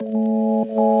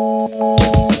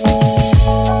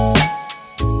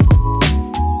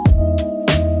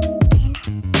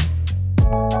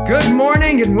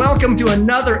everybody, and welcome to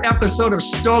another episode of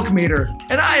Stoke Meter.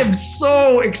 And I am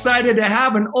so excited to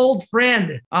have an old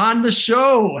friend on the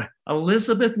show,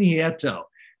 Elizabeth Nieto.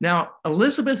 Now,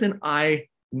 Elizabeth and I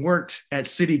worked at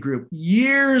Citigroup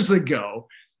years ago.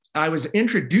 I was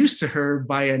introduced to her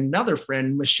by another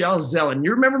friend, Michelle Zellin.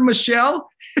 You remember Michelle?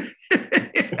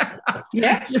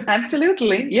 Yeah,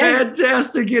 absolutely. Yeah.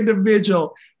 Fantastic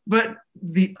individual. But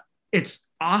it's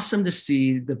awesome to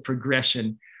see the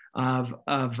progression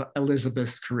of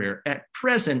Elizabeth's career. At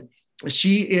present,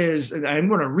 she is, and I'm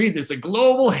going to read this, the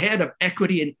global head of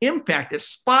equity and impact at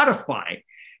Spotify.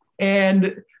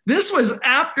 And this was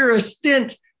after a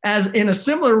stint as in a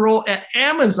similar role at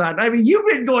Amazon. I mean, you've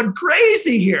been going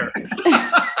crazy here.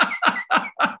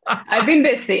 I've been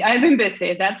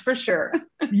busy, that's for sure.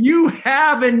 You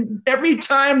have, and every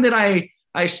time that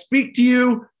I speak to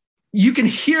you, you can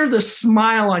hear the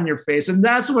smile on your face. And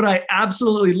that's what I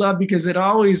absolutely love, because it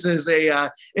always is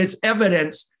it's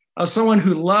evidence of someone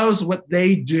who loves what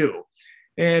they do.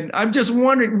 And I'm just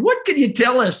wondering, what can you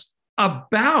tell us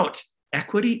about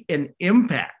equity and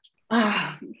impact?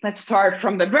 Let's start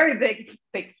from the very big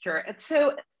picture.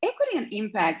 So equity and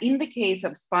impact, in the case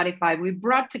of Spotify, we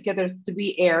brought together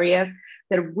three areas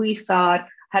that we thought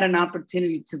had an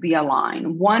opportunity to be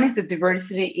aligned. One is the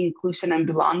diversity, inclusion, and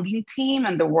belonging team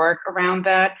and the work around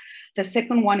that. The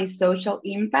second one is social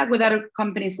impact, what other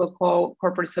companies will call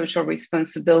corporate social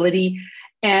responsibility,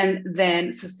 and then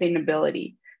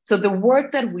sustainability. So the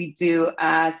work that we do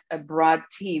as a broad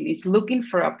team is looking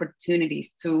for opportunities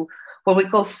to what we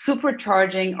call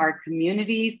supercharging our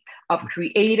communities of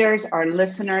creators, our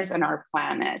listeners, and our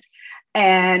planet.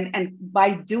 And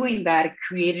by doing that,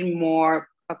 creating more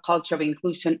a culture of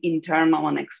inclusion, internal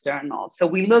and external. So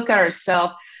we look at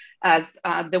ourselves as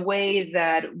the way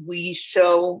that we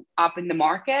show up in the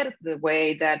market, the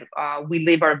way that we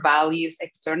live our values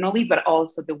externally, but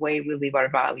also the way we live our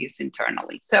values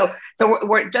internally. So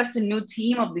we're just a new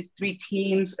team of these three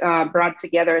teams brought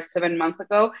together 7 months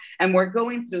ago, and we're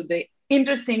going through the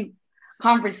interesting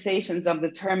conversations of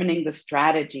determining the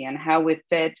strategy and how we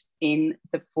fit in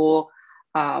the full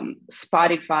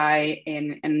Spotify,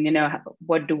 and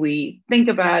what do we think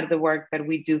about the work that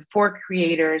we do for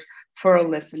creators, for our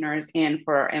listeners, and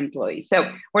for our employees. So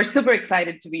we're super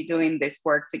excited to be doing this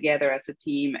work together as a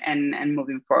team and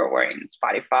moving forward in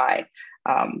Spotify.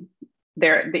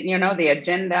 The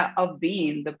agenda of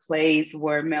being the place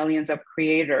where millions of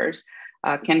creators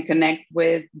can connect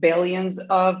with billions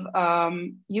of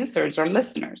users or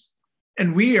listeners.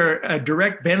 And we are a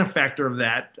direct benefactor of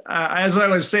that. As I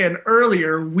was saying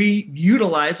earlier, we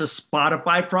utilize a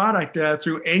Spotify product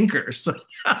through Anchor. So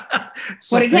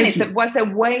it was a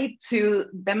way to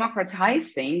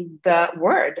democratizing the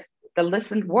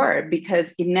listened word,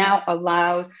 because it now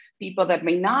allows people that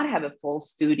may not have a full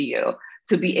studio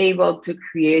to be able to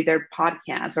create their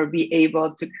podcasts or be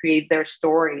able to create their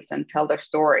stories and tell their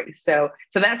stories. So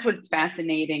that's what's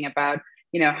fascinating about,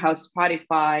 how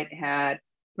Spotify had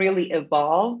really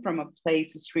evolved from a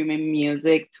place of streaming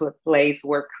music to a place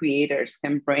where creators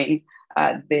can bring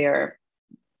their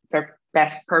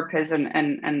best purpose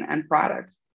and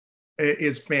products.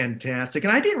 It's fantastic.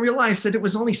 And I didn't realize that it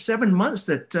was only 7 months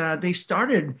that they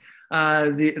started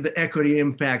the Equity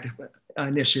Impact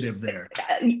initiative there.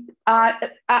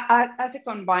 As a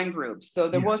combined group. So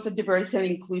there was a diversity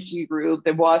and inclusion group,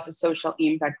 there was a social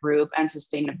impact group, and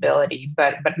sustainability.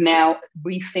 But now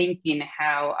rethinking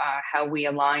how we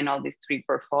align all these three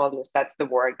portfolios, that's the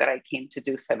work that I came to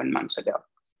do 7 months ago.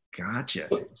 Gotcha.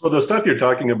 So the stuff you're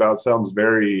talking about sounds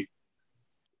very,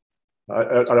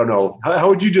 I don't know. How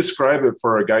would you describe it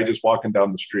for a guy just walking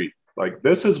down the street? Like,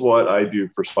 this is what I do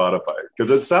for Spotify, because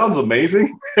it sounds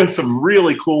amazing and some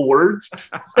really cool words.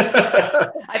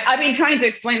 I've been trying to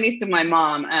explain this to my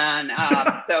mom, and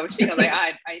so she goes like,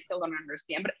 I still don't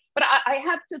understand. But I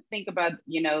have to think about,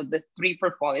 the three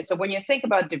portfolios. So when you think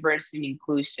about diversity and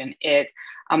inclusion, it's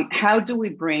how do we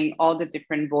bring all the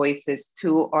different voices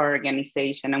to our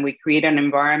organization, and we create an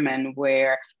environment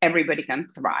where everybody can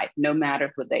thrive, no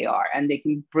matter who they are, and they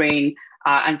can bring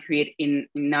and create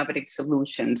innovative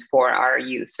solutions for our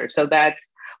users. So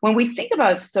that's when we think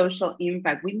about social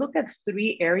impact, we look at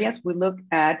three areas. We look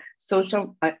at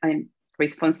social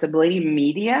responsibility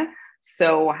media.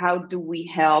 So how do we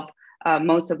help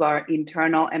most of our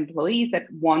internal employees that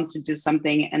want to do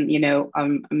something and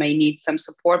may need some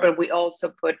support, but we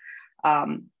also put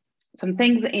some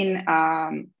things in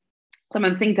some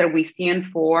of the things that we stand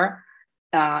for,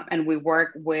 and we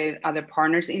work with other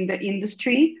partners in the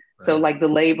industry. So like the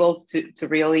labels to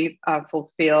really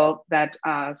fulfill that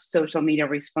social media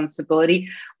responsibility.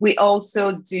 We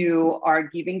also do our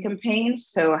giving campaigns.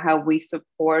 So how we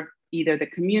support either the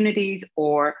communities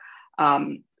or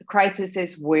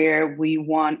crises where we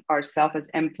want ourselves as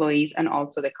employees and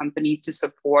also the company to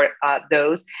support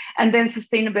those. And then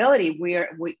sustainability,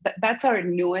 that's our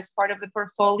newest part of the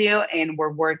portfolio, and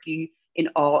we're working in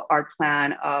all our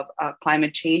plan of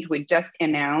climate change. We just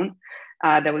announced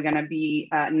that we're going to be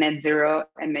net zero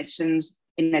emissions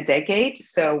in a decade.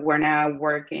 So we're now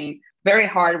working very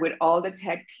hard with all the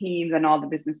tech teams and all the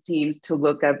business teams to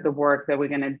look at the work that we're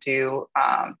going to do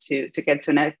to get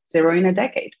to net zero in a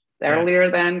decade. Earlier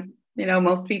than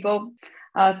most people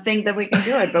think that we can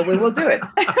do it, but we will do it.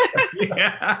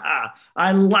 Yeah,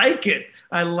 I like it.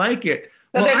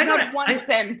 So there's not one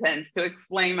sentence to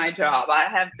explain my job. I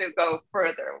have to go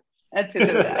further to do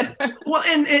that. Well,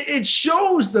 and it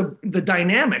shows the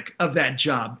dynamic of that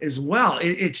job as well.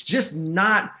 It's just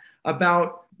not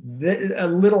about a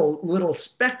little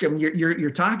spectrum.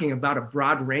 You're talking about a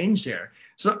broad range there.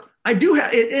 So I do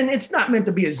have, and it's not meant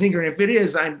to be a zinger. And if it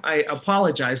is, I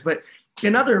apologize. But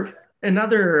in other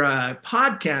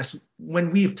podcasts,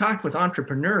 when we've talked with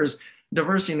entrepreneurs,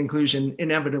 diversity and inclusion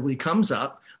inevitably comes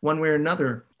up one way or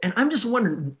another. And I'm just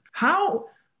wondering how,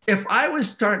 if I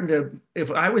was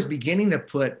beginning to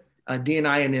put a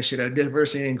D&I initiative,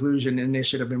 diversity and inclusion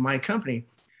initiative in my company,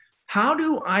 how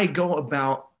do I go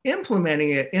about implementing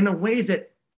it in a way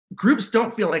that groups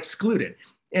don't feel excluded?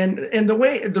 And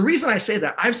the reason I say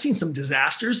that, I've seen some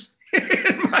disasters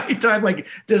in my time, like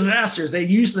disasters. They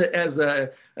use it as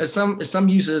some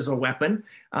use it as a weapon,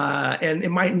 and it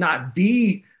might not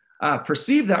be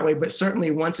perceived that way, but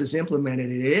certainly once it's implemented,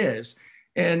 it is.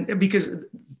 And because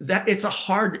that it's a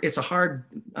hard thing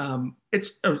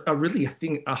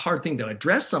to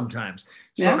address sometimes.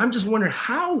 So yeah. I'm just wondering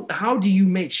how do you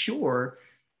make sure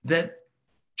that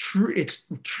it's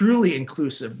truly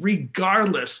inclusive,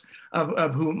 regardless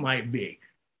of who it might be?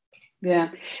 Yeah.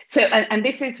 So, and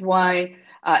this is why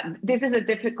this is a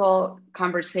difficult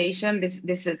conversation. This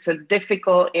is a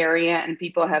difficult area, and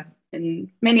people have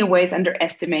in many ways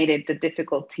underestimated the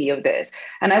difficulty of this.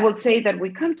 And I would say that we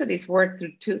come to this work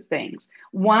through two things.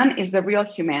 One is the real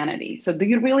humanity. So do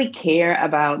you really care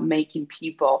about making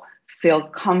people feel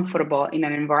comfortable in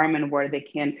an environment where they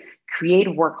can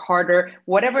create, work harder,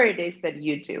 whatever it is that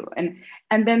you do?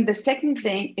 And then the second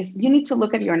thing is you need to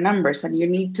look at your numbers, and you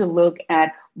need to look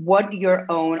at what your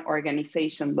own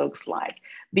organization looks like,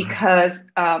 because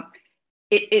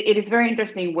it is very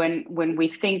interesting when we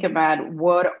think about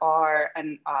what are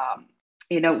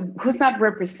who's not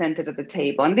represented at the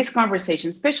table. And this conversation,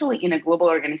 especially in a global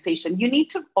organization, you need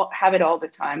to have it all the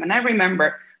time. And I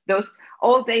remember those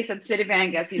old days at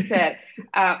Citibank, as you said,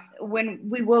 when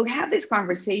we will have this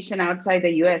conversation outside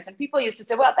the US, and people used to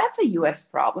say, well, that's a US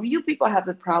problem. You people have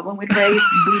the problem with race,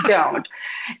 we don't.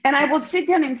 And I will sit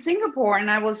down in Singapore and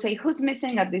I will say, who's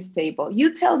missing at this table?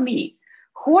 You tell me.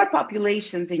 Who are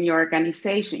populations in your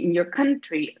organization, in your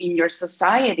country, in your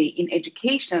society, in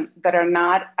education that are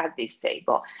not at this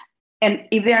table? And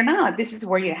if they're not, this is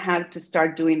where you have to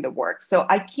start doing the work. So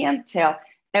I can't tell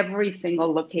every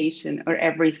single location or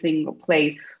every single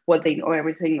place or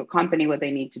every single company what they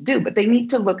need to do, but they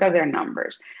need to look at their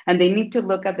numbers, and they need to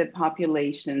look at the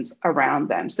populations around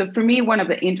them. So for me, one of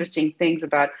the interesting things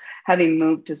about having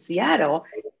moved to Seattle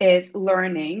is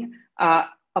learning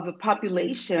of a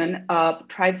population of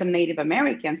tribes of Native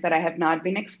Americans that I have not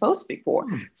been exposed before.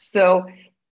 So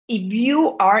if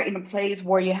you are in a place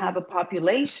where you have a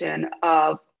population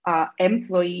of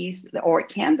employees or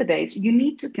candidates, you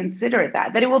need to consider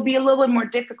that it will be a little bit more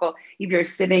difficult if you're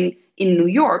sitting in New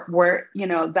York where,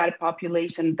 that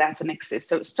population doesn't exist.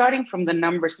 So starting from the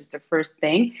numbers is the first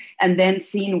thing, and then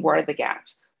seeing where are the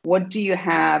gaps. What do you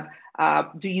have? There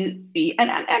are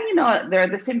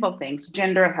the simple things.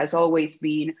 Gender has always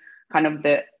been kind of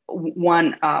the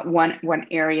one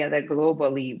area that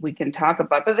globally we can talk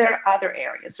about, but there are other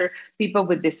areas. There are people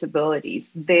with disabilities.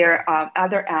 There are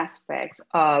other aspects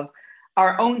of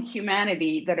our own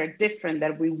humanity that are different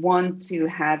that we want to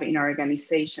have in our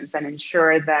organizations and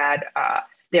ensure that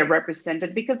they're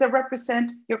represented, because they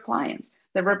represent your clients.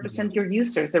 They represent your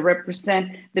users. They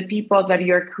represent the people that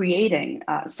you're creating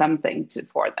something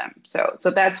for them. So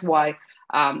that's why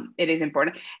it is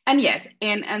important. And yes,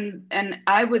 and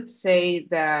I would say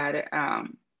that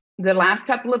the last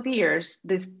couple of years,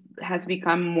 this has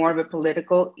become more of a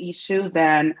political issue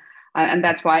than, and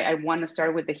that's why I want to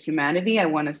start with the humanity. I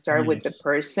want to start with the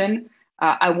person.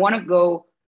 I want to go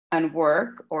and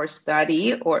work or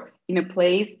study or in a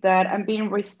place that I'm being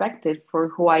respected for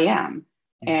who I am.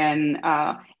 And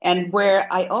where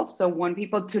I also want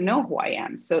people to know who I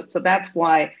am. So that's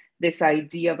why this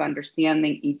idea of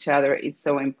understanding each other is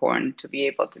so important to be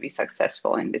able to be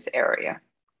successful in this area.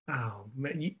 Oh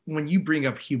man, when you bring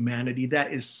up humanity,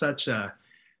 that is such a,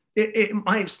 it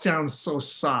might sound so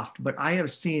soft, but I have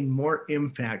seen more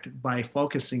impact by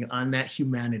focusing on that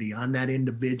humanity, on that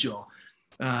individual,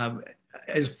 um,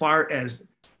 as far as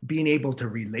being able to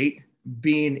relate,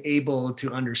 being able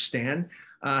to understand.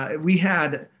 We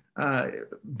had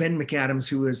Ben McAdams,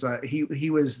 who was he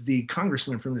was the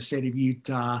congressman from the state of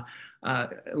Utah a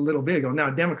little bit ago. Now,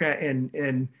 Democrat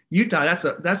in Utah,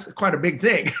 that's quite a big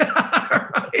thing.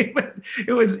 Right? But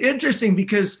it was interesting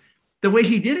because the way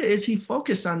he did it is he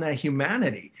focused on that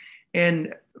humanity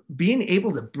and being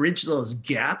able to bridge those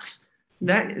gaps.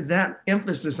 That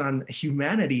emphasis on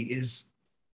humanity is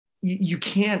you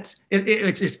can't.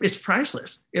 It's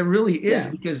priceless. It really is,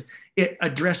 because it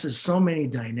addresses so many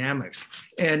dynamics.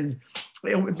 And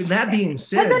that being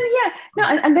said,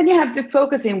 and then you have to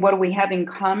focus in what we have in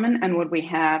common and what we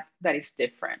have that is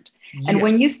different. And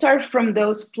when you start from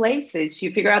those places,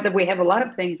 you figure out that we have a lot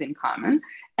of things in common,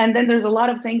 and then there's a lot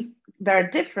of things that are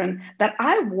different that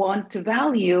I want to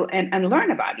value and learn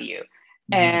about you.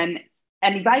 And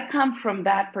if I come from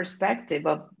that perspective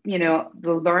of,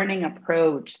 the learning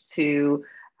approach to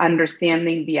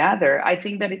understanding the other, I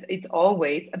think that it's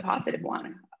always a positive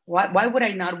one. Why would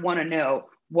I not want to know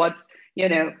what's,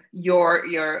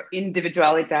 your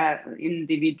individuality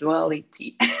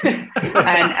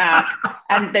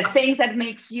and the things that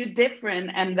makes you different,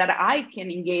 and that I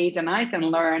can engage and I can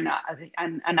learn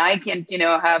and I can,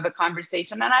 have a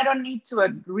conversation, and I don't need to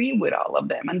agree with all of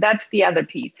them. And that's the other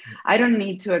piece. I don't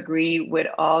need to agree with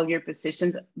all your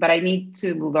positions, but I need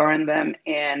to learn them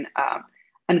and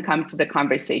come to the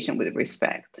conversation with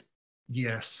respect.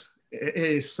 Yes, it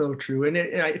is so true. And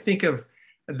I think of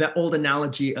the old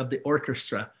analogy of the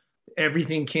orchestra.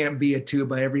 Everything can't be a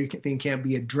tuba, everything can't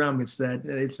be a drum. It's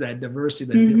that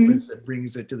diversity, that difference that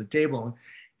brings it to the table.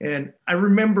 And I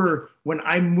remember when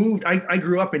I moved, I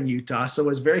grew up in Utah, so it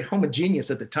was very homogeneous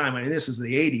at the time. I mean, this is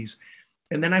the 80s.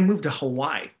 And then I moved to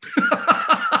Hawaii.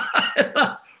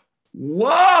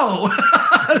 Whoa,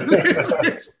 this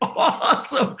is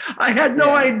awesome. I had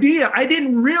no idea. I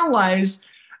didn't realize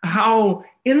how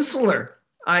insular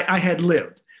I had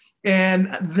lived.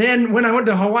 And then when I went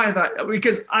to Hawaii, I thought,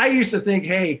 because I used to think,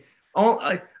 hey,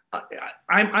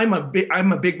 I'm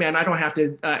a big man. I don't have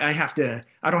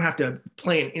to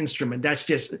play an instrument. That's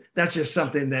just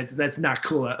something that's not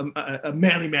cool. A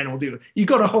manly man will do. You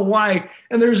go to Hawaii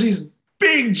and there's these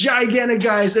big, gigantic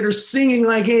guys that are singing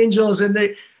like angels, and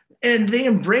they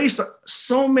embrace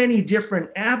so many different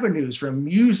avenues, from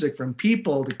music, from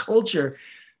people to culture.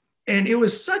 And it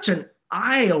was such an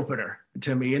eye opener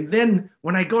to me. And then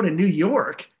when I go to New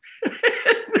York,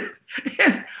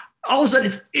 and all of a sudden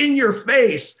it's in your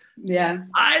face. Yeah.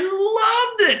 I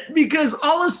loved it, because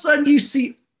all of a sudden you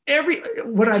see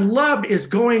what I loved is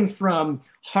going from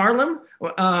Harlem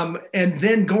and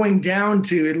then going down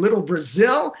to Little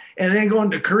Brazil, and then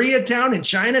going to Koreatown and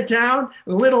Chinatown,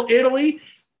 Little Italy.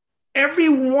 Every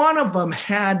one of them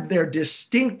had their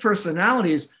distinct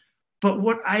personalities. But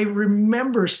what I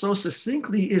remember so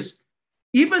succinctly is,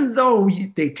 even though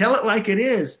they tell it like it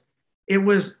is, there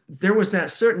was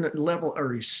that certain level of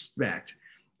respect.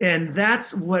 And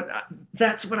that's what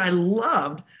I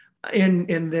loved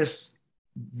in this,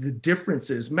 the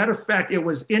differences. Matter of fact, it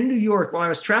was in New York while I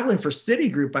was traveling for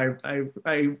Citigroup.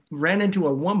 I ran into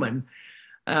a woman,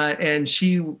 and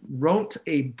she wrote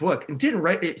a book, and didn't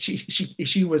write it.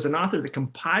 She was an author that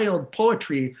compiled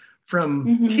poetry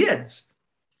from kids,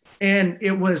 and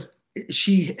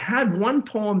she had one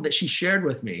poem that she shared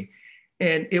with me,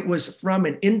 and it was from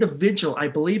an individual, I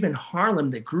believe in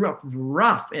Harlem, that grew up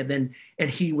rough, and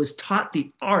he was taught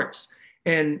the arts,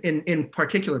 and in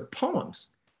particular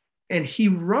poems. And he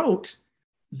wrote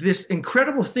this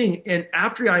incredible thing. And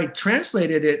after I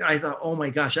translated it, I thought, oh my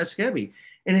gosh, that's heavy.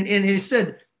 And it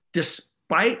said,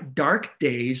 despite dark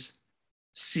days,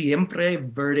 siempre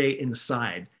verde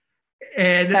inside.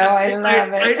 And I love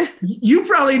it. You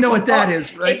probably know what that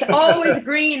is, right? It's always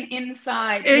green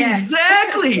inside.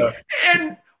 Exactly. Yes.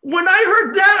 And when I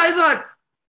heard that, I thought,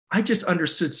 I just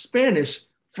understood Spanish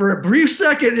for a brief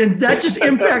second, and that just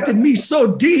impacted me so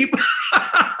deep.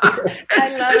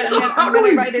 I love it. So how do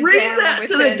we bring that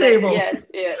to the table? Yes.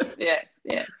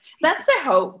 That's the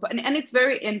hope. And it's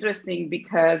very interesting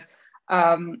because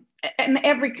in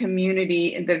every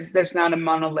community, there's not a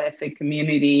monolithic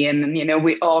community, and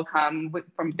we all come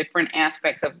from different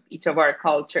aspects of each of our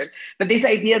cultures. But this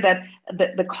idea that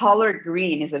the color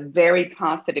green is a very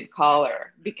positive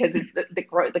color, because it's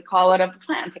the color of the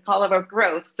plants, the color of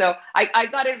growth. So I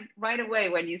got it right away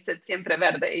when you said siempre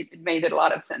verde. It made a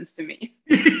lot of sense to me.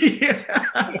 Yeah,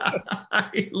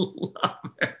 I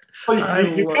love it.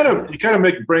 Well, you kind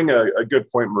of bring a good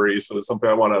point, Maurice, and it's something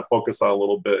I want to focus on a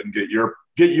little bit and get your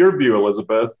view,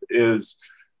 Elizabeth. Is,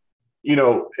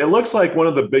 it looks like one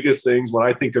of the biggest things when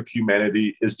I think of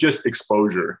humanity is just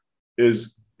exposure,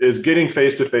 is getting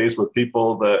face to face with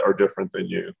people that are different than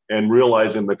you and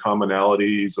realizing the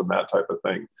commonalities and that type of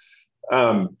thing.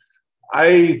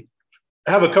 I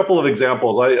have a couple of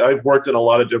examples. I've worked in a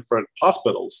lot of different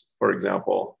hospitals, for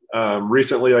example.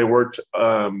 Recently, I worked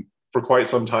for quite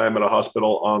some time at a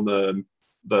hospital on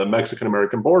the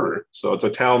Mexican-American border. So it's a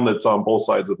town that's on both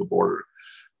sides of the border.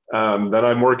 Then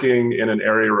I'm working in an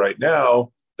area right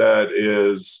now that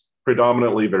is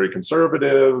predominantly very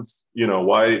conservative,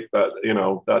 white,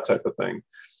 that type of thing.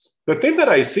 The thing that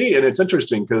I see, and it's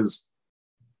interesting because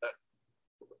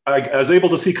I was able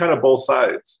to see kind of both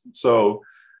sides. So,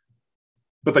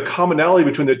 but the commonality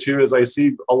between the two is I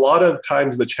see a lot of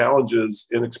times the challenges,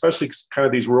 and especially kind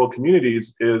of these rural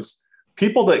communities, is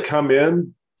people that come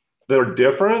in that are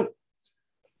different.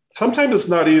 Sometimes it's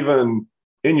not even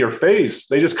in your face.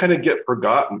 They just kind of get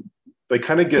forgotten. They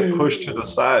kind of get pushed to the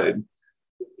side.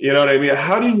 You know what I mean?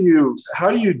 How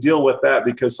do you deal with that?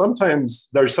 Because sometimes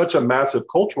there's such a massive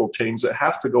cultural change that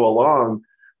has to go along,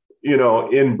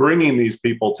 in bringing these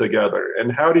people together.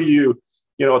 And how do you,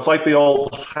 it's like the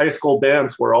old high school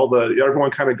dance where everyone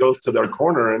kind of goes to their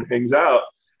corner and hangs out.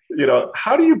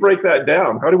 How do you break that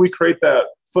down? How do we create that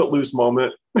footloose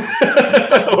moment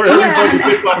where everybody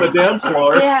gets on the dance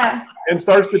floor and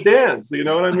starts to dance? You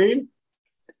know what I mean?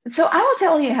 So I will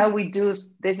tell you how we do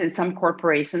this in some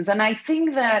corporations. And I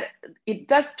think that it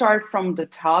does start from the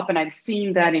top. And I've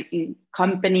seen that in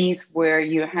companies where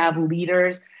you have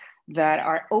leaders that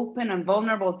are open and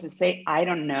vulnerable to say, I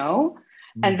don't know.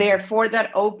 And therefore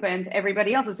that opens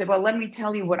everybody else to say, well, let me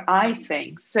tell you what I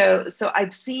think. So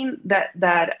I've seen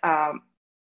that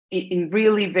in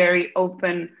really very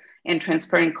open and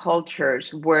transparent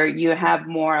cultures where you have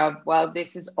more of, well,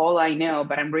 this is all I know,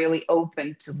 but I'm really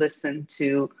open to listen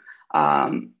to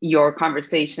your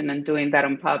conversation and doing that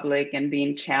in public and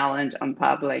being challenged on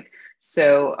public.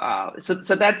 So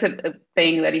that's a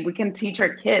thing that we can teach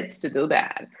our kids to do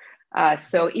that.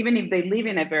 So even if they live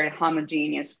in a very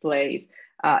homogeneous place,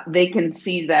 they can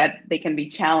see that they can be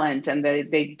challenged and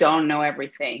they don't know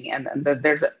everything, and that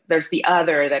there's the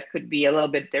other that could be a little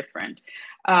bit different.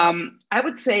 I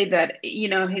would say that,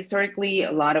 historically,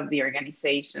 a lot of the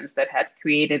organizations that had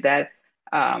created that,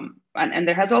 and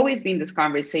there has always been this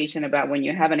conversation about when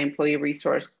you have an employee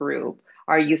resource group,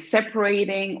 are you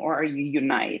separating or are you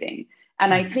uniting?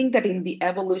 And I think that in the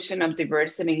evolution of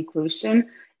diversity and inclusion,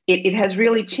 it has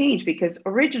really changed, because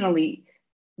originally,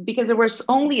 because there was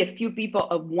only a few people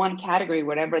of one category,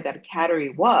 whatever that category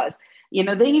was,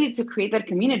 they needed to create that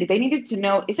community. They needed to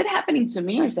know, is it happening to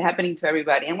me or is it happening to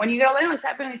everybody? And when you go, it's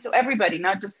happening to everybody,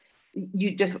 not just,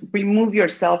 you just remove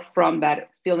yourself from that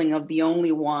feeling of the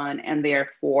only one and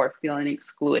therefore feeling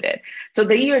excluded. So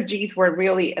the ERGs were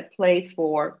really a place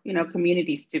for,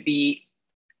 communities to be,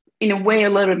 in a way, a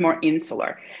little bit more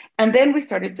insular. And then we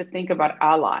started to think about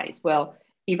allies. Well,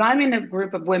 if I'm in a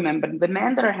group of women, but the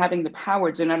men that are having the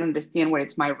power do not understand what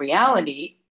it's my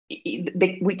reality,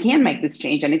 we can make this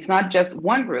change. And it's not just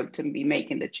one group to be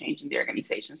making the change in the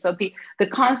organization. So the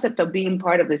concept of being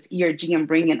part of this ERG and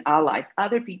bringing allies,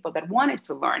 other people that wanted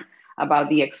to learn about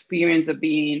the experience of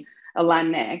being a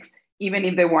Latinx, even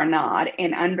if they were not,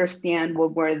 and understand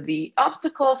what were the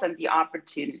obstacles and the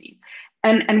opportunities.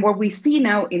 And what we see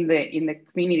now in the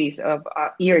communities of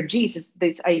ERGs is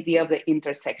this idea of the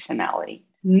intersectionality.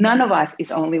 None of us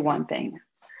is only one thing.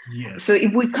 Yes. So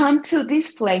if we come to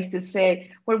this place to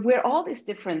say, well, we're all these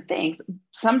different things.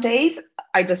 Some days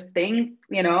I just think,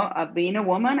 of being a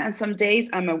woman, and some days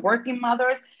I'm a working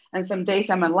mother, and some days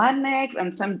I'm a Latinx,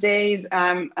 and some days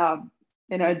I'm,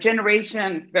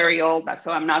 generation very old,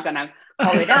 so I'm not gonna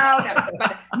call it out,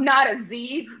 but not a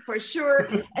Z for sure.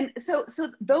 And so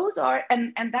those are,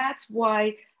 and that's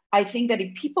why I think that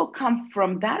if people come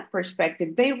from that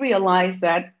perspective, they realize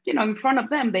that, in front of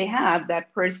them, they have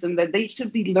that person that they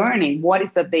should be learning what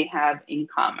is that they have in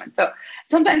common. So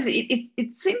sometimes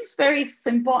it seems very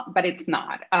simple, but it's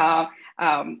not.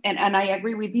 And I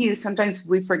agree with you. Sometimes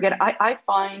we forget. I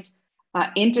find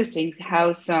interesting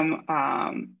how some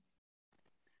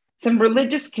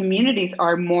religious communities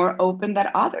are more open than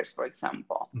others, for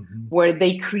example, where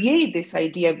they create this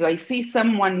idea of, I see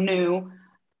someone new,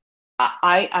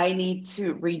 I need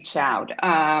to reach out.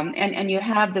 And you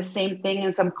have the same thing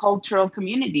in some cultural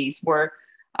communities where,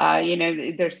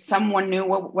 there's someone new.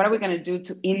 What are we going to do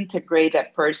to integrate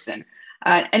that person?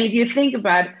 And if you think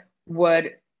about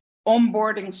what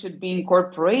onboarding should be in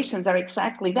corporations, are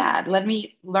exactly that. Let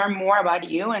me learn more about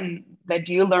you, and let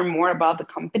you learn more about the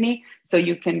company so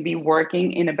you can be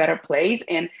working in a better place.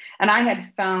 And I had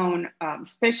found,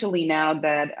 especially now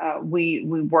that we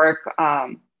work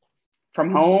from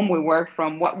home, we work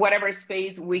from whatever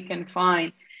space we can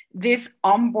find, this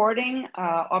onboarding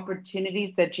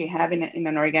opportunities that you have in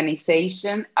an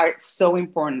organization are so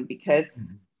important, because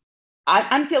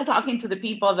I'm still talking to the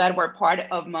people that were part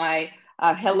of my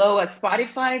hello at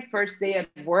Spotify first day at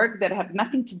work that have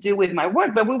nothing to do with my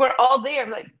work, but we were all there,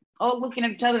 like all looking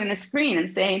at each other in a screen and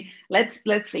saying,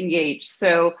 let's engage.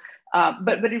 So,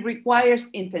 but it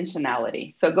requires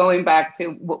intentionality. So going back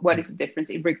to what is the difference?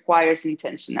 It requires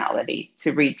intentionality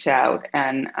to reach out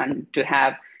and to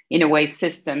have, in a way,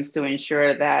 systems to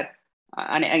ensure that,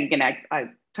 and again, I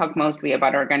talk mostly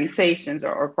about organizations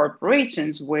or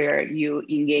corporations where you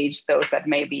engage those that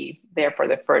may be there for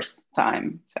the first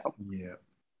time. So yeah,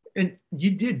 and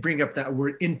you did bring up that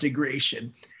word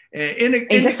integration,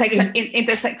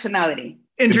 intersectionality.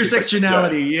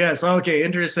 Intersectionality, yes. Okay,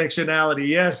 intersectionality,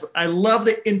 yes. I love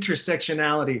the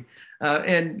intersectionality,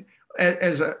 and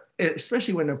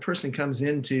especially when a person comes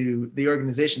into the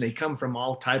organization, they come from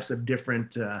all types of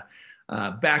different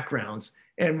backgrounds.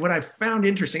 And what I found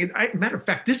interesting, matter of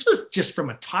fact, this was just from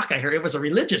a talk I heard. It was a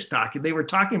religious talk. They were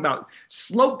talking about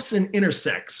slopes and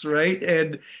intersects, right?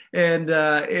 And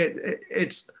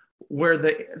it's where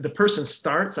the person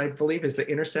starts, I believe, is the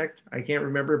intersect. I can't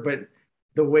remember, but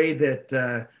the way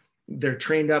that they're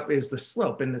trained up is the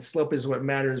slope, and the slope is what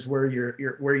matters, where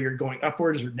you're going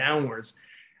upwards or downwards.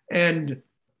 And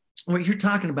what you're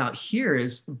talking about here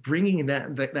is bringing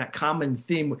that common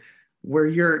theme, where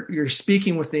you're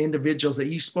speaking with the individuals that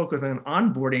you spoke with on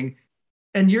onboarding,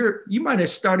 and you might have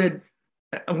started,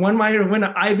 one might have went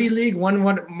to Ivy League, one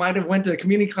might have went to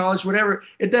community college, whatever.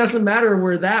 It doesn't matter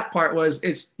where that part was.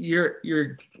 It's you're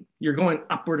going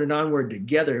upward and onward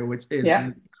together, which is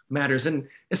matters. And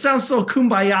it sounds so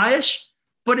kumbaya-ish,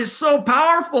 but it's so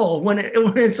powerful when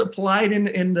it's applied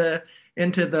into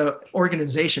the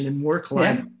organization and work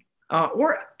life,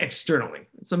 or externally.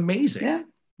 It's amazing.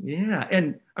 Yeah,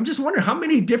 and I'm just wondering how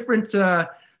many different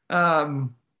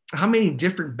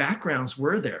backgrounds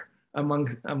were there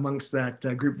amongst that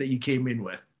group that you came in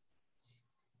with?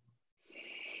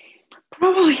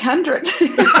 Probably hundreds,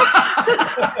 because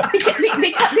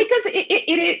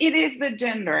it is the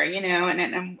gender, you know,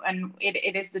 and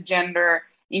it is the gender,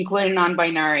 including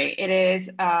non-binary. It is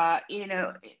you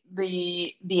know,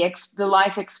 the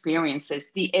life experiences,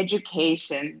 the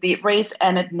education, the race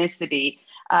and ethnicity.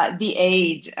 The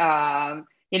age,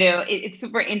 you know, it's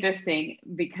super interesting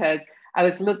because I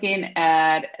was looking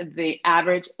at the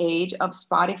average age of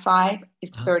Spotify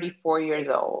is 34 years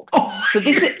old. Oh, so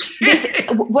this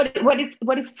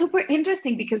what is super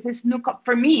interesting, because this new,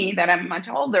 for me that I'm much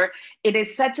older, it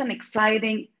is such an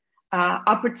exciting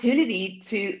opportunity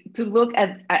to look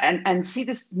at and see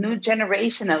this new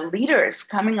generation of leaders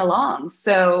coming along.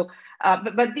 So.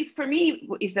 But this, for me,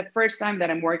 is the first time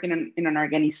that I'm working in an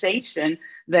organization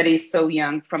that is so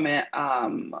young from an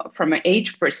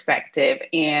age perspective,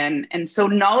 and so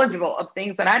knowledgeable of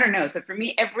things that I don't know. So for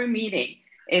me, every meeting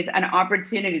is an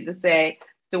opportunity to say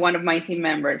to one of my team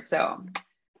members, so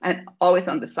I'm always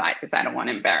on the side because I don't want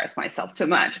to embarrass myself too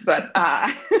much. But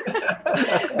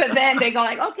but then they go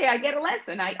like, okay, I get a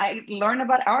lesson. I learn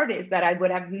about artists that I would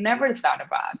have never thought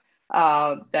about.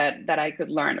 That I could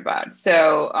learn about.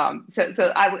 So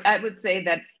I would say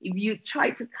that if you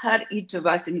try to cut each of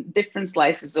us in different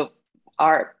slices of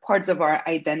our parts of our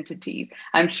identity,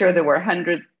 I'm sure there were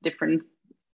 100 different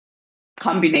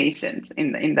combinations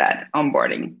in that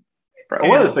onboarding program.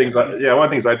 One of the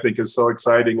things I think is so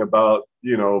exciting about,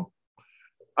 you know,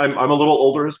 I'm a little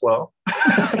older as well,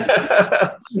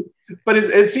 but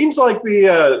it seems like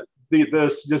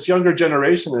this younger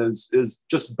generation is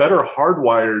just better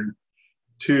hardwired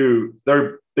to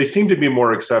they seem to be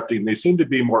more accepting. They seem to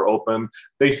be more open.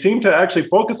 They seem to actually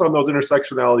focus on those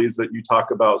intersectionalities that you talk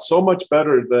about so much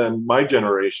better than my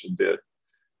generation did.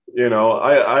 You know,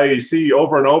 I see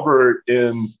over and over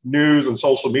in news and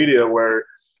social media where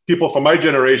people from my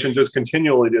generation just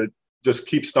continually just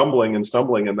keep stumbling in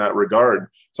that regard.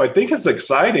 So I think it's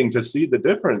exciting to see the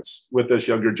difference with this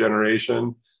younger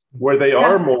generation, where they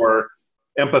are more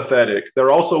empathetic. They're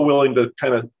also willing to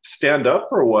kind of stand up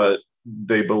for what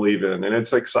they believe in, and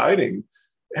it's exciting.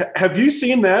 Have you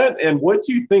seen that, and what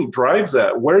do you think drives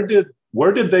that? Where did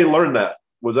they learn that?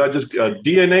 Was that just a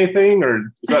DNA thing,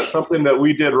 or is that something that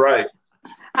we did right?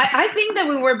 I think that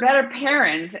we were better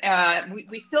parents.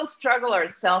 We still struggle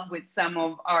ourselves with some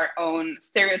of our own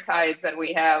stereotypes that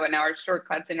we have and our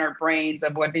shortcuts in our brains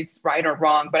of what is right or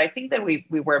wrong, but I think that we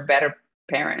were better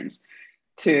parents.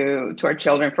 to our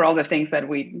children for all the things that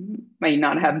we may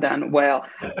not have done well.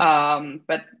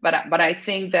 But I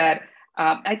think that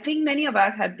I think many of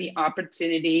us had the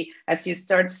opportunity, as you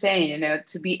start saying, you know,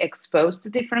 to be exposed to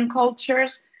different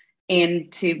cultures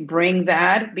and to bring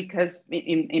that, because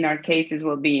in our cases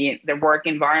will be the work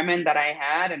environment that I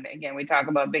had. And again, we talk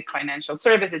about big financial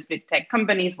services, big tech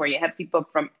companies where you have people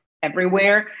from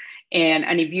everywhere.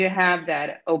 And if you have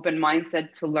that open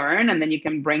mindset to learn, and then you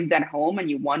can bring that home and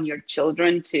you want your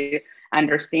children to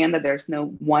understand that there's no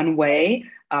one way,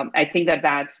 I think that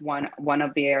that's one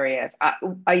of the areas.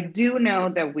 I do know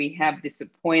that we have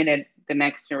disappointed the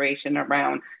next generation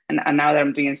around, and now that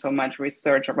I'm doing so much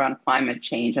research around climate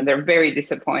change, and they're very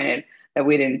disappointed that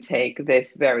we didn't take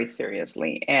this very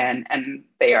seriously. And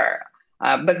they are,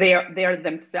 but they are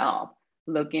themselves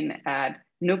looking at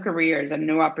new careers and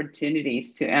new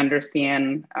opportunities to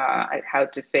understand how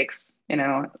to fix, you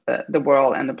know, the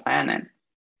world and the planet.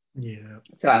 Yeah.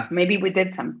 So maybe we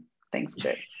did some things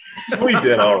good. We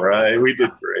did all right. We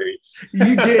did great.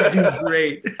 You did do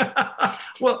great.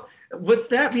 Well, with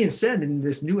that being said, in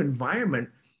this new environment,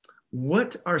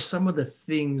 what are some of the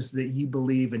things that you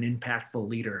believe an impactful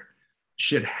leader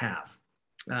should have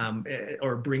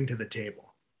or bring to the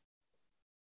table?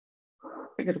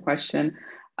 A good question.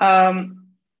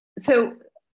 So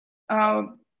a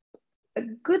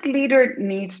good leader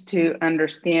needs to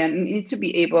understand, needs to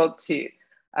be able to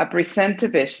present a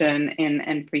vision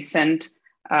and present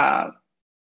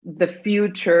the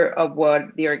future of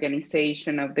what the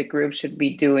organization of the group should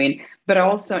be doing, but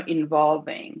also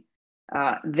involving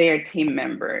their team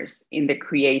members in the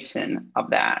creation of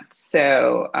that.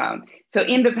 So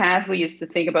in the past, we used to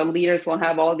think about leaders will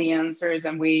have all the answers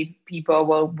and people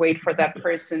will wait for that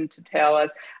person to tell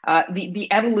us. The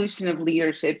evolution of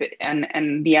leadership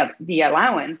and the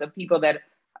allowance of people that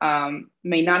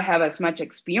may not have as much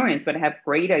experience, but have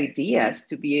great ideas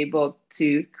to be able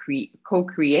to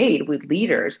co-create with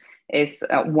leaders is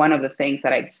one of the things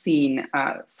that I've seen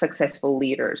successful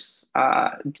leaders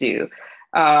do.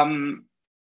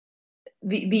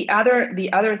 The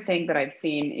other thing that I've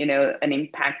seen, you know, an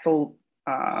impactful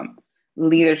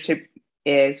leadership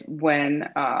is when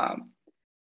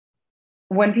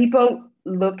people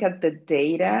look at the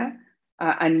data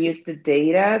and use the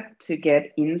data to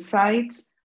get insights.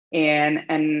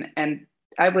 And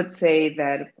I would say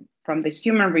that from the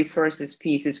human resources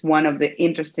piece is one of the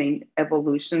interesting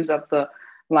evolutions of the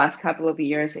last couple of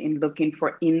years in looking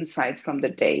for insights from the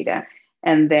data,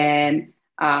 and then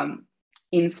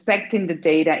inspecting the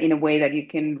data in a way that you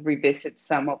can revisit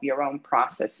some of your own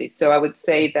processes. So I would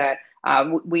say that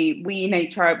we in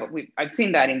HR, but I've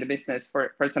seen that in the business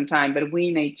for some time, but we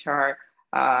in HR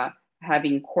have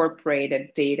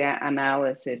incorporated data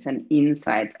analysis and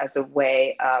insights as a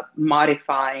way of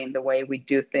modifying the way we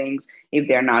do things if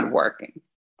they're not working.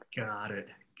 Got it.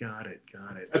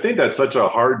 I think that's such a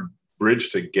hard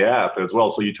bridge to gap as well.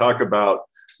 So you talk about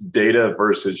data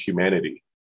versus humanity.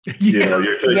 You know,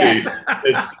 you're taking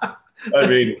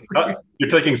you're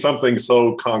taking something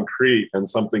so concrete and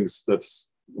something that's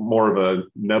more of a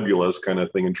nebulous kind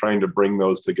of thing and trying to bring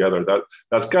those together.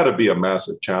 That's got to be a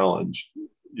massive challenge.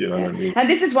 You know what I mean? And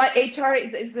this is why HR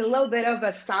is a little bit of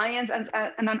a science and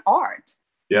an art.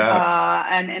 Yeah.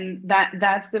 And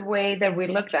that's the way that we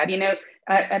looked at. You know,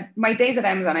 at my days at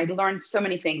Amazon, I learned so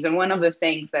many things. And one of the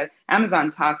things that Amazon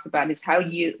talks about is how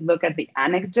you look at the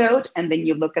anecdote and then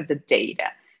you look at the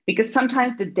data. Because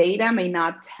sometimes the data may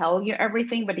not tell you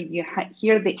everything, but if you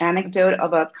hear the anecdote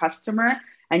of a customer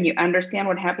and you understand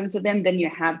what happens to them, then you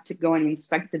have to go and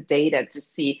inspect the data to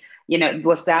see, you know,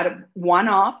 was that a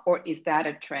one-off or is that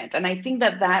a trend? And I think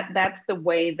that's the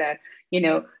way that, you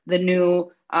know, the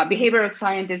new behavioral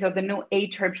scientists or the new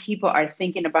HR people are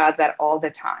thinking about that all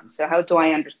the time. So how do I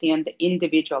understand the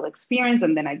individual experience?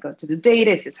 And then I go to the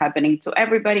data. Is this happening to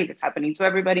everybody? If it's happening to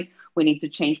everybody, we need to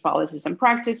change policies and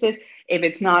practices. If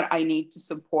it's not, I need to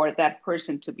support that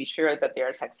person to be sure that they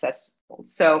are successful.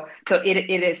 So it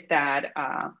is that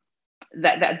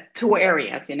two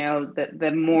areas, you know,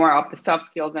 the more of the soft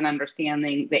skills and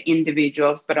understanding the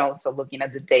individuals, but also looking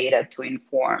at the data to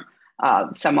inform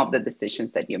some of the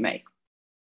decisions that you make.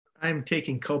 I'm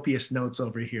taking copious notes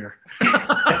over here.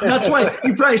 That's why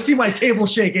you probably see my table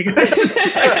shaking.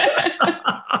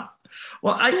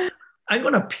 Well, I'm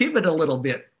going to pivot a little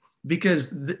bit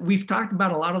because we've talked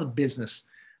about a lot of the business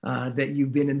that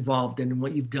you've been involved in and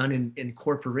what you've done in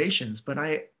corporations. But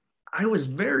I was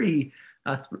very,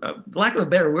 lack of a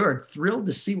better word, thrilled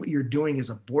to see what you're doing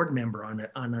as a board member on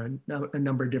a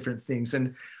number of different things.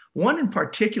 And one in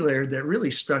particular that really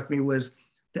struck me was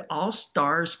the All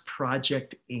Stars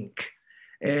Project Inc.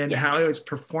 and Yes. how it was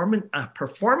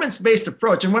performance-based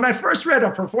approach. And when I first read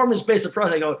a performance-based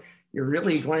approach, I go, you're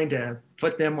really going to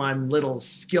put them on little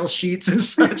skill sheets and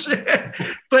such.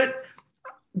 But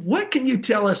what can you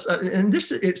tell us? And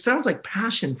this, it sounds like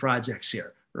passion projects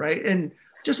here, right? And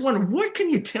just wonder, what can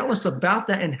you tell us about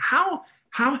that, and how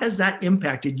has that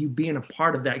impacted you being a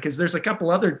part of that? Because there's a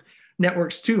couple other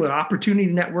networks too, an Opportunity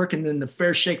Network and then the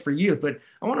Fair Shake for Youth. But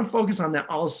I want to focus on that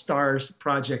All Stars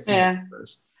project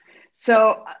first.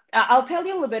 So I'll tell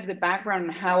you a little bit of the background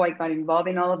on how I got involved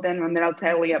in all of them, and then I'll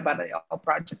tell you about the all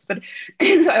projects. But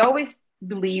I always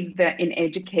believe that in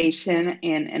education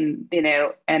and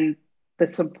the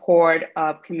support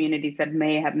of communities that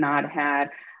may have not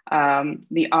had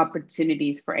the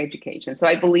opportunities for education. So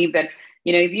I believe that,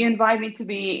 if you invite me to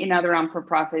be in other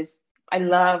non-for-profits, I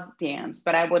love dance,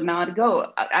 but I would not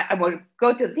go. I would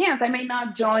go to dance. I may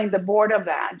not join the board of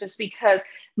that, just because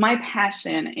my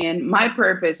passion and my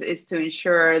purpose is to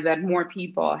ensure that more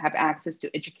people have access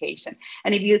to education.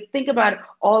 And if you think about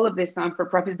all of these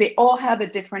non-for-profits, they all have a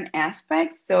different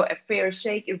aspect. So a Fair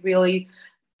Shake, it really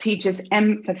teaches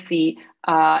empathy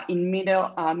in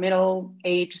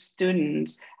middle-aged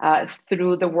students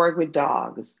through the work with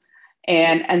dogs.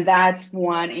 And that's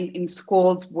one in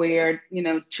schools where,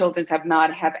 children have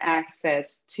not have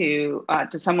access to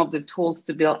some of the tools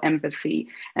to build empathy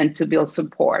and to build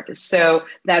support. So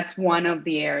that's one of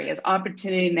the areas.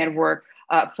 Opportunity Network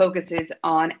focuses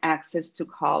on access to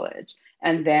college.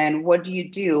 And then what do you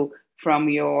do from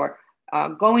your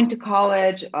going to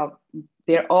college?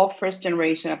 They're all first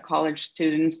generation of college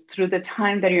students through the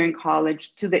time that you're in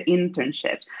college to the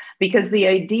internships, because the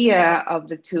idea of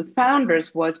the two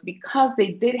founders was, because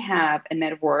they did have a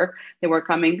network, they were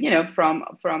coming,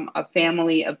 from a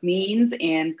family of means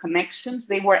and connections,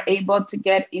 they were able to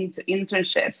get into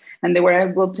internships, and they were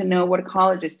able to know what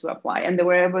colleges to apply, and they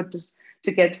were able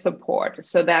to get support.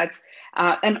 So that's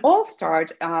and All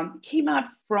Stars came out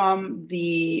from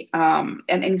the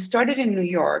and started in New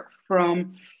York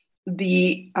from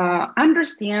the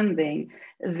understanding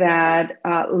that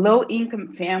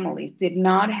low-income families did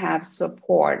not have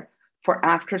support for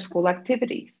after-school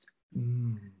activities.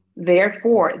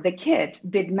 Therefore, the kids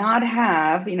did not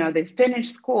have, they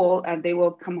finish school and they will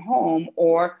come home,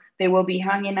 or they will be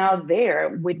hanging out there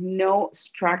with no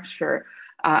structure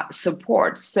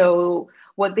support. So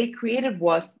what they created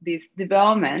was this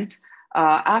development,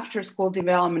 after-school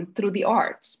development through the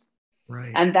arts.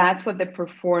 Right. And that's what the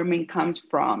performing comes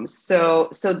from. So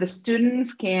the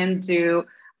students can do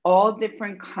all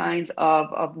different kinds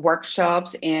of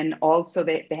workshops. And also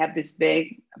they have this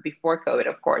big, before COVID,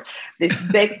 of course, this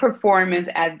big performance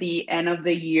at the end of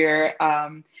the year.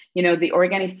 The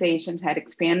organizations had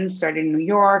expanded, started in New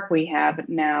York. We have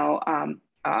now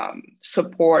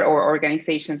support or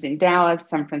organizations in Dallas,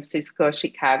 San Francisco,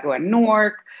 Chicago, and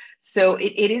Newark. So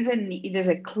it is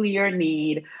a clear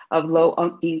need of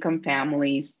low-income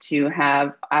families to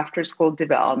have after-school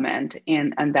development,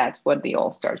 and that's what the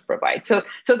All Stars provide. So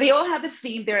they all have a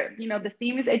theme. The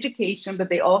theme is education, but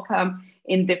they all come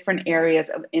in different areas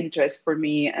of interest for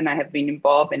me, and I have been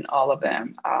involved in all of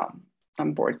them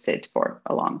on Board SID for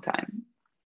a long time.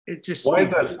 It just why is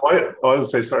that? I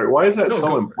was say sorry. Why is that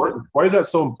so important? Why is that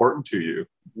so important to you?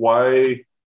 Why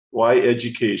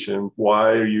education?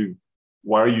 Why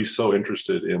are you so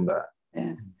interested in that?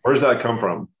 Yeah. Where does that come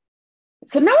from?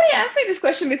 So nobody asked me this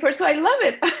question before, so I love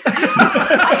it.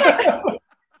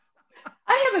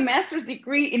 I have a master's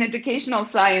degree in educational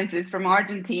sciences from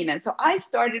Argentina. So I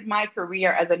started my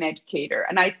career as an educator,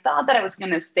 and I thought that I was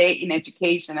going to stay in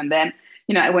education. And then,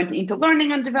 I went into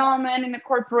learning and development in a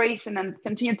corporation and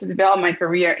continued to develop my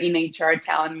career in HR,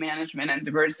 talent management, and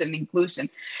diversity and inclusion.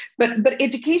 But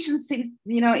education seems,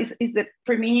 is that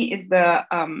for me is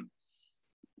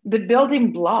the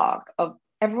building block of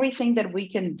everything that we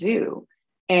can do.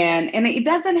 And it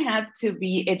doesn't have to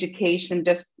be education,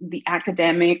 just the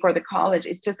academic or the college.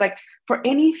 It's just like, for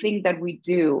anything that we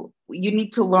do, you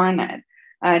need to learn it.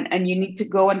 And you need to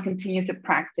go and continue to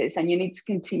practice, and you need to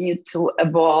continue to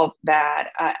evolve that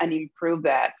and improve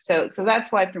that. So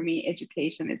that's why, for me,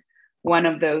 education is one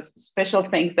of those special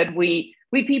things that we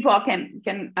people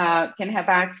can have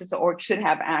access, or should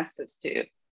have access to.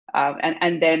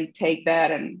 And then take that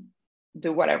and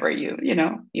do whatever you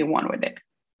want with it.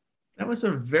 That was a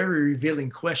very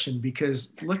revealing question,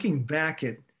 because looking back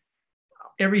at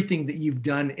everything that you've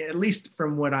done, at least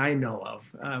from what I know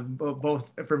of,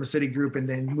 both from a Citigroup and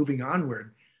then moving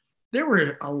onward, there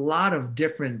were a lot of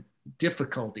different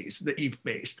difficulties that you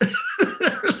faced.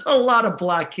 There's a lot of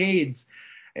blockades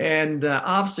and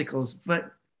obstacles,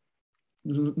 but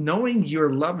knowing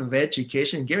your love of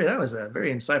education, Gary, that was a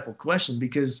very insightful question,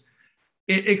 because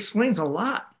it explains a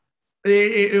lot.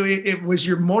 It was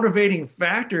your motivating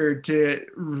factor to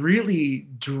really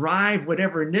drive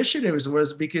whatever initiatives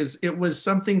was, because it was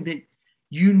something that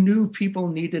you knew people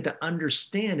needed to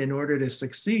understand in order to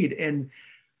succeed. And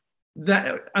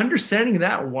that understanding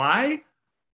that why,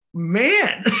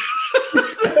 man,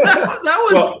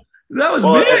 that was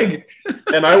big.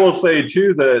 And I will say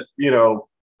too that,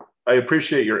 I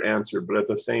appreciate your answer, but at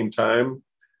the same time,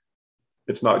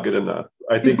 it's not good enough.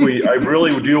 I think I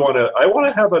really do I want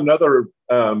to have another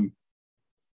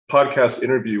podcast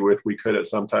interview with We Could at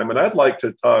some time. And I'd like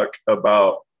to talk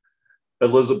about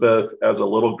Elizabeth as a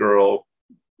little girl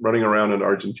running around in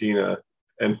Argentina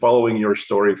and following your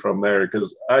story from there.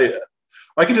 Because I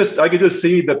could just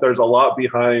see that there's a lot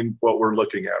behind what we're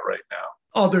looking at right now.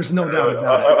 Oh, there's no doubt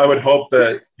about it. I would hope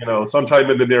that, sometime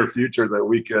in the near future that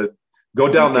we could go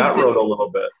down that road a little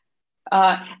bit.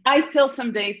 I still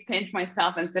some days pinch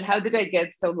myself and said, how did I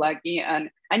get so lucky? And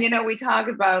we talk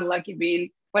about lucky being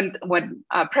when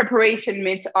preparation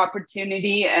meets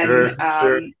opportunity, and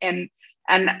Sure.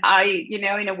 And I,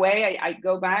 in a way, I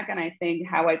go back and I think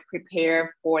how I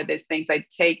prepare for these things. I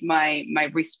take my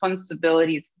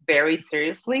responsibilities very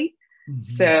seriously. Mm-hmm.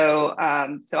 So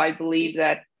I believe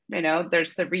that,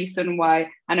 there's a reason why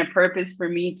and a purpose for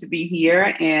me to be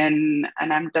here. And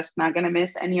I'm just not going to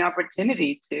miss any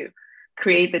opportunity to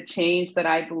create the change that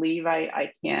I believe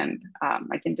I can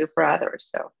do for others.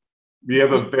 So you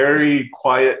have a very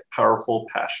quiet, powerful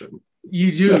passion.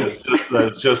 You do.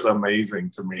 That's just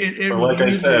amazing to me. But like I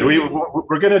said,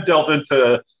 we're going to delve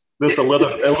into this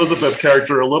Elizabeth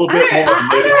character a little bit more.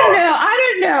 I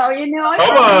don't know.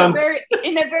 Come on.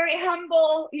 In a very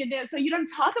humble, so you don't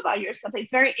talk about yourself.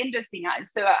 It's very interesting.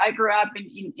 So I grew up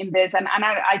in this, and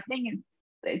I think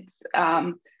it's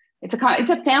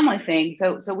a family thing.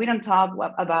 So we don't talk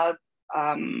about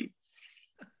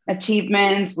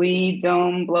achievements. We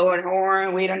don't blow our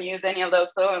horn. We don't use any of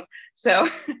those. So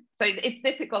it's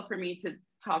difficult for me to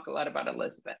talk a lot about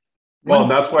Elizabeth. Well,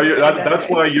 and that's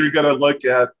why you're going to look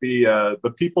at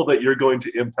the people that you're going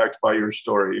to impact by your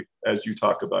story as you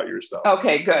talk about yourself.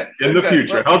 Okay, good. In the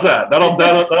future, how's that? That'll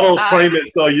frame it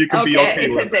so you can be okay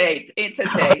with it. It's a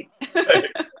date.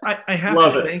 I have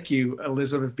to thank you,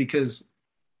 Elizabeth, because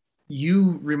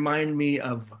you remind me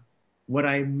of what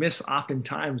I miss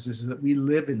oftentimes is that we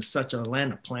live in such a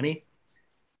land of plenty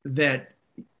that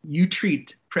you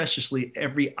treat preciously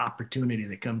every opportunity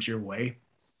that comes your way.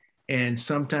 And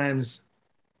sometimes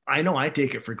I know I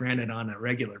take it for granted on a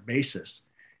regular basis.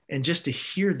 And just to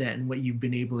hear that and what you've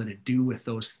been able to do with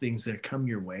those things that come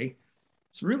your way,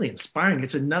 it's really inspiring.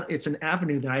 It's an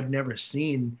avenue that I've never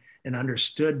seen and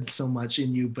understood so much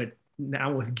in you. But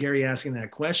now with Gary asking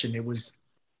that question,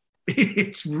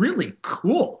 it's really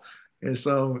cool. And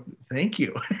so thank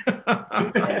you. but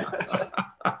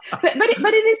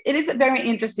it is very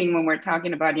interesting when we're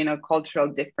talking about, cultural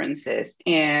differences.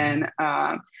 And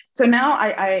so now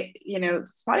I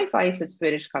Spotify is a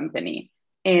Swedish company,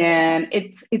 and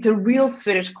it's a real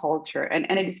Swedish culture, and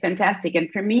it is fantastic. And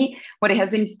for me, what it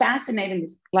has been fascinating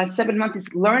this last 7 months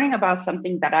is learning about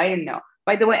something that I didn't know.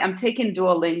 By the way, I'm taking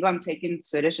Duolingo. I'm taking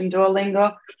Swedish in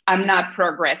Duolingo. I'm not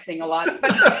progressing a lot,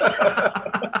 but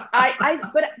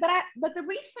but the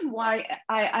reason why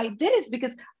I did is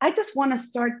because I just want to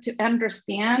start to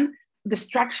understand the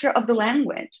structure of the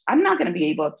language. I'm not going to be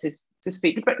able to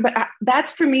speak, but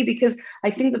that's for me, because I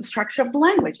think the structure of the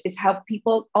language is how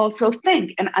people also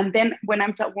think. And then when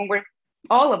we're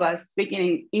all of us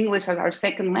speaking English as our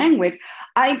second language,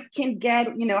 I can get,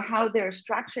 how they're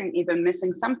structuring, even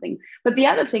missing something. But the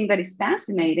other thing that is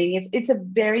fascinating is it's a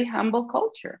very humble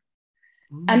culture.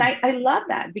 And I love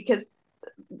that, because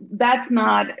that's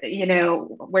not,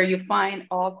 where you find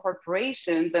all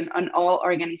corporations and all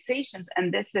organizations.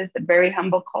 And this is a very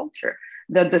humble culture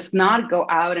that does not go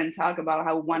out and talk about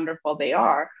how wonderful they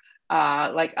are,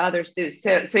 like others do.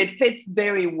 So it fits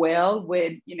very well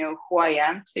with, who I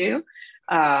am too.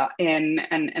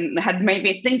 And had made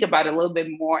me think about a little bit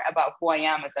more about who I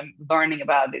am as I'm learning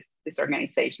about this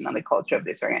organization and the culture of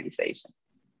this organization.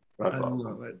 That's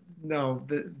awesome. No,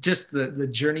 just the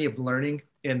journey of learning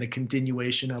and the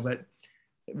continuation of it.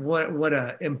 What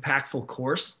a impactful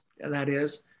course that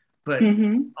is, but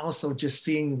also just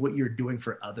seeing what you're doing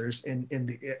for others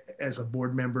and as a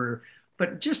board member,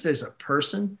 but just as a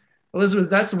person. Elizabeth,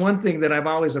 that's one thing that I've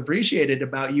always appreciated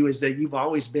about you, is that you've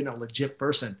always been a legit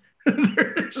person.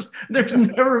 there's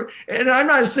never, and I'm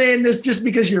not saying this just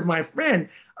because you're my friend.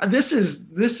 This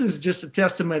is just a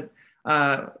testament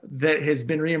that has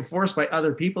been reinforced by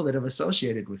other people that have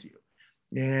associated with you.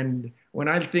 And when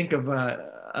I think of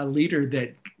a leader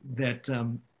that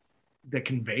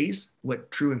conveys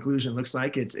what true inclusion looks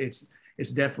like, it's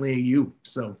it's definitely you.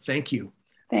 So thank you.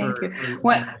 Thank you.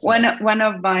 One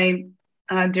of my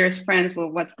dearest friends,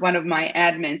 one of my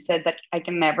admins said that I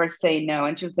can never say no.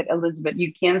 And she said, Elizabeth,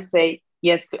 you can't say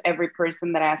yes to every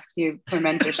person that asks you for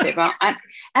mentorship. And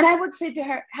I would say to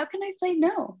her, how can I say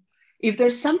no? If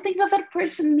there's something that that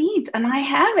person needs and I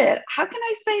have it, how can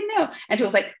I say no? And she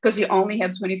was like, because you only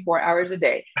have 24 hours a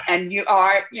day and you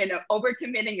are,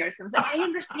 overcommitting yourself. I was like, I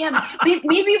understand.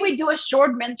 Maybe we do a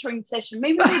short mentoring session.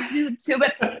 Maybe we do too.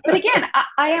 But again,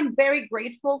 I am very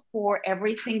grateful for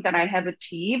everything that I have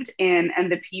achieved and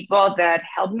the people that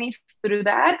helped me through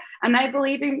that. And I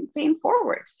believe in paying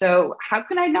forward. So how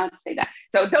can I not say that?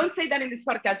 So don't say that in this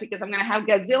podcast because I'm going to have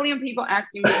gazillion people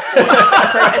asking me.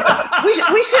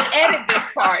 We should edit this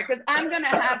part because I'm going to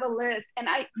have a list. And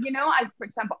for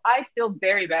example, I feel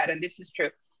very bad. And this is true.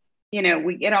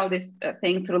 We get all this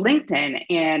thing through LinkedIn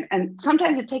and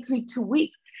sometimes it takes me 2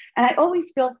 weeks. And I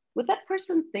always feel, would that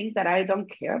person think that I don't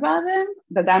care about them,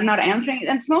 that I'm not answering?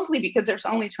 And it's mostly because there's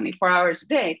only 24 hours a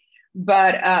day.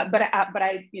 But I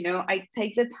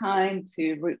take the time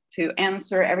to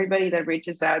answer everybody that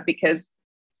reaches out because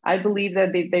I believe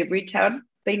that they reach out,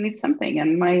 they need something,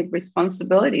 and my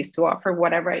responsibility is to offer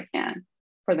whatever I can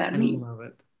for that need. I love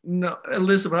it. No,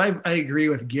 Elizabeth, I agree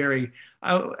with Gary.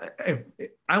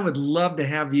 I would love to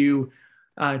have you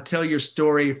tell your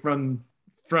story from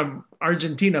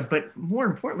Argentina, but more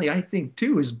importantly, I think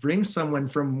too, is bring someone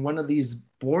from one of these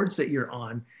boards that you're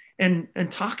on and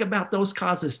talk about those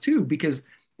causes too, because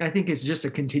I think it's just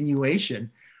a continuation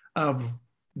of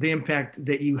the impact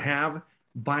that you have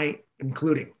by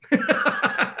including.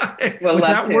 We'll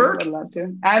love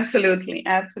to. Absolutely.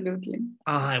 I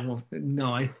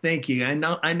thank you.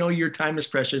 I know your time is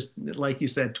precious. Like you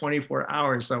said, 24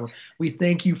 hours. So we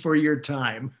thank you for your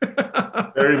time.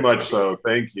 Very much so.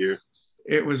 Thank you.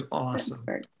 It was awesome.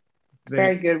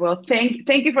 Very good. Well, thank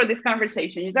you for this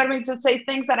conversation. You got me to say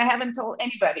things that I haven't told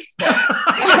anybody. So.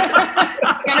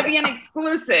 It's going to be an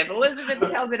exclusive.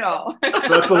 Elizabeth tells it all.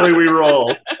 That's the way we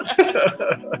roll.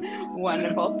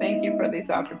 Wonderful. Thank you for this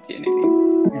opportunity.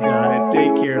 You got it.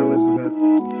 Take care, Elizabeth.